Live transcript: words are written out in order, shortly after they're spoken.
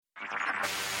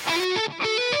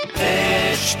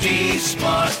HT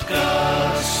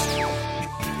Smartcast.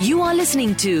 You are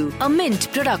listening to a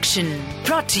Mint production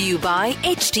brought to you by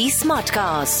HT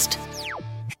Smartcast.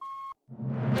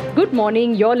 Good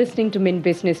morning. You're listening to Mint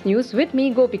Business News with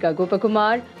me, Gopika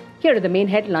Gopakumar. Here are the main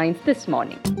headlines this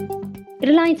morning.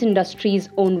 Reliance Industries'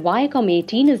 own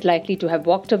Viacom18 is likely to have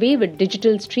walked away with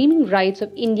digital streaming rights of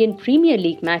Indian Premier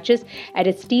League matches at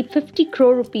a steep 50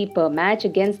 crore rupee per match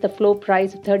against the floor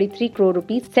price of 33 crore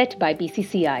rupees set by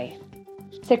BCCI.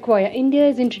 Sequoia India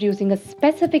is introducing a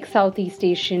specific Southeast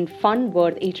Asian fund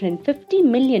worth $850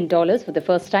 million for the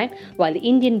first time, while the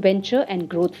Indian Venture and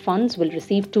Growth Funds will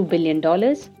receive $2 billion.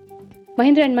 Mahindra &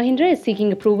 Mahindra is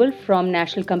seeking approval from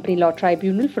National Company Law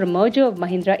Tribunal for a merger of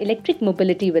Mahindra Electric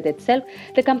Mobility with itself.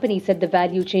 The company said the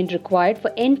value chain required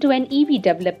for end-to-end EV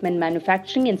development,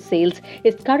 manufacturing and sales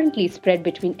is currently spread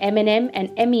between M&M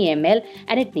and MEML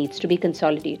and it needs to be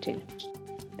consolidated.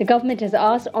 The government has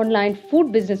asked online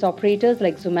food business operators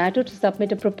like Zomato to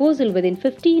submit a proposal within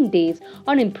 15 days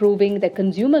on improving the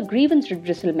consumer grievance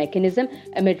redressal mechanism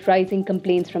amid rising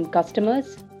complaints from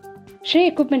customers. Shrey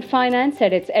Equipment Finance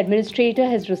said its administrator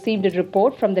has received a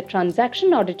report from the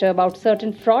transaction auditor about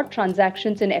certain fraud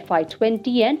transactions in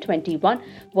FY20 and 21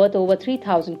 worth over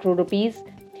 3,000 crore rupees.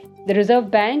 The Reserve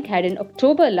Bank had in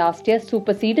October last year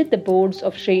superseded the boards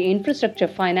of Shrey Infrastructure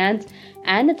Finance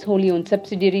and its wholly owned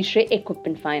subsidiary Shrey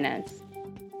Equipment Finance.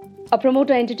 A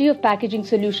promoter entity of packaging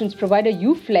solutions provider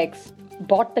Uflex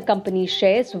bought the company's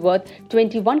shares worth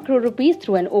 21 crore rupees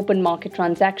through an open market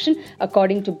transaction.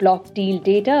 According to block deal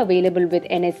data available with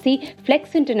NSE,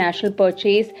 Flex International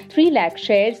purchased 3 lakh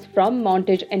shares from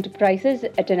Montage Enterprises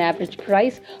at an average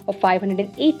price of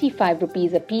 585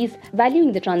 rupees apiece,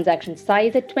 valuing the transaction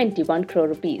size at 21 crore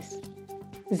rupees.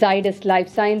 Zydus Life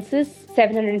Sciences'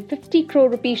 750 crore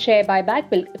rupee share buyback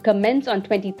will commence on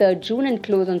 23rd June and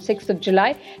close on 6th of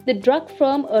July. The drug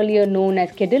firm, earlier known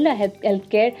as Cadila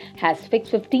Healthcare, has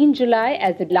fixed 15 July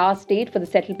as the last date for the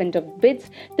settlement of bids.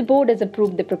 The board has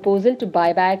approved the proposal to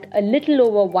buy back a little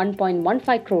over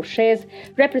 1.15 crore shares,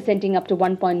 representing up to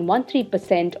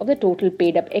 1.13% of the total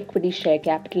paid-up equity share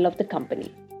capital of the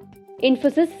company.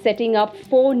 Infosys setting up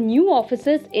 4 new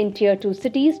offices in Tier 2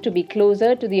 cities to be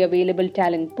closer to the available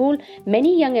talent pool.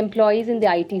 Many young employees in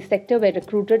the IT sector were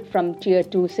recruited from Tier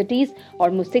 2 cities.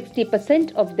 Almost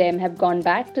 60% of them have gone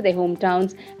back to their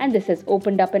hometowns, and this has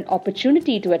opened up an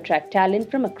opportunity to attract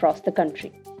talent from across the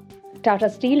country. Tata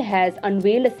Steel has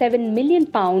unveiled a £7 million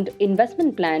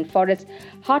investment plan for its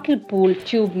Hartlepool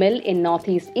tube mill in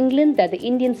northeast England that the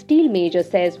Indian steel major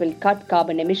says will cut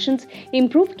carbon emissions,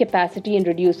 improve capacity and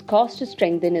reduce costs to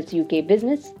strengthen its UK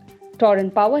business.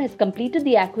 Torrent Power has completed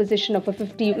the acquisition of a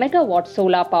 50-megawatt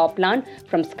solar power plant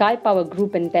from Sky Power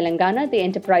Group in Telangana. The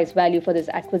enterprise value for this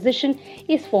acquisition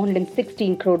is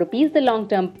 416 crore rupees. The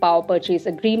long-term power purchase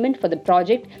agreement for the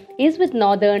project is with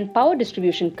Northern Power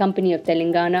Distribution Company of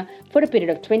Telangana for a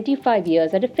period of 25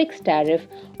 years at a fixed tariff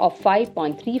of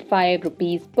 5.35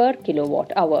 rupees per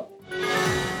kilowatt hour.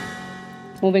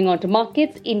 Moving on to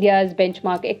markets, India's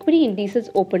benchmark equity indices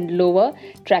opened lower,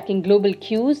 tracking global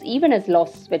cues even as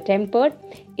losses were tempered.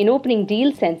 In opening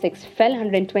deal, Sensex fell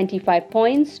 125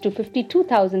 points to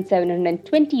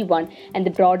 52,721 and the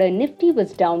broader Nifty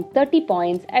was down 30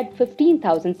 points at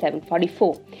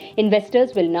 15,744.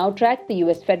 Investors will now track the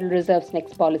US Federal Reserve's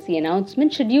next policy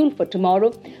announcement scheduled for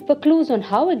tomorrow for clues on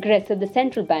how aggressive the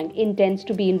central bank intends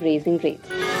to be in raising rates.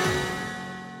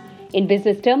 In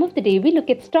business term of the day, we look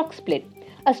at stock split.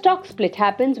 A stock split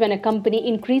happens when a company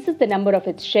increases the number of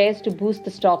its shares to boost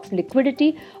the stock's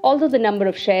liquidity. Although the number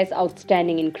of shares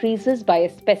outstanding increases by a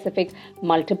specific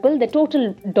multiple, the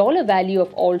total dollar value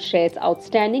of all shares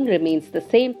outstanding remains the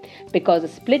same because a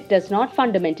split does not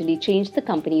fundamentally change the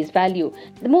company's value.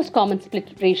 The most common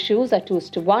split ratios are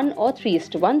 2:1 or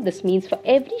 3:1. This means for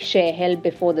every share held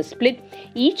before the split,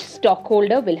 each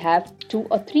stockholder will have 2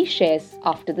 or 3 shares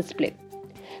after the split.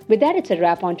 With that, it's a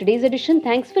wrap on today's edition.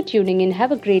 Thanks for tuning in.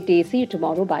 Have a great day. See you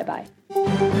tomorrow. Bye-bye.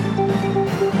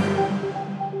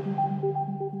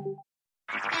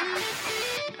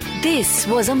 This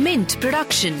was a Mint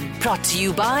production brought to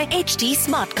you by HT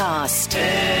Smartcast.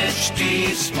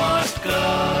 HT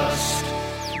Smartcast.